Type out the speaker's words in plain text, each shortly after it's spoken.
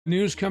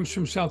News comes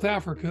from South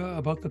Africa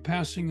about the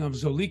passing of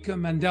Zoleka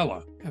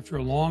Mandela after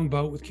a long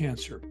bout with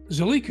cancer.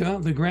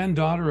 Zoleka, the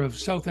granddaughter of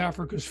South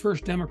Africa's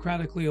first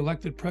democratically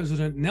elected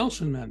president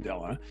Nelson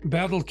Mandela,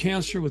 battled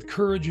cancer with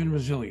courage and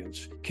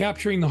resilience,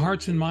 capturing the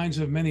hearts and minds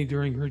of many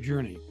during her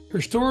journey. Her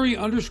story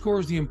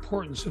underscores the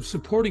importance of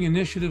supporting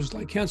initiatives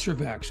like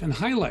CancerVax and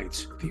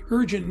highlights the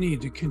urgent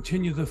need to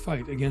continue the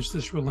fight against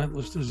this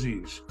relentless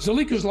disease.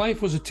 Zoleka's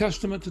life was a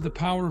testament to the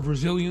power of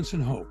resilience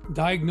and hope.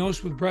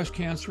 Diagnosed with breast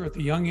cancer at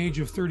the young age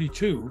of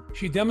 32,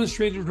 she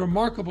demonstrated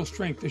remarkable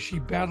strength as she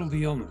battled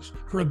the illness.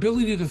 Her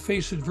ability to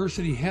face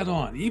adversity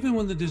head-on, even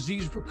when the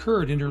disease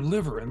recurred in her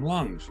liver and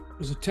lungs,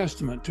 was a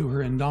testament to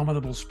her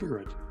indomitable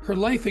spirit. Her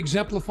life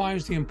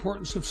exemplifies the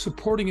importance of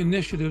supporting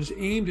initiatives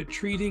aimed at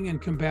treating and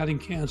combating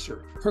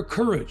cancer. Her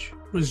courage,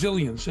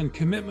 resilience, and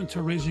commitment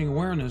to raising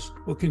awareness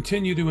will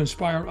continue to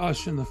inspire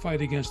us in the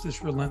fight against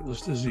this relentless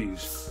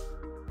disease.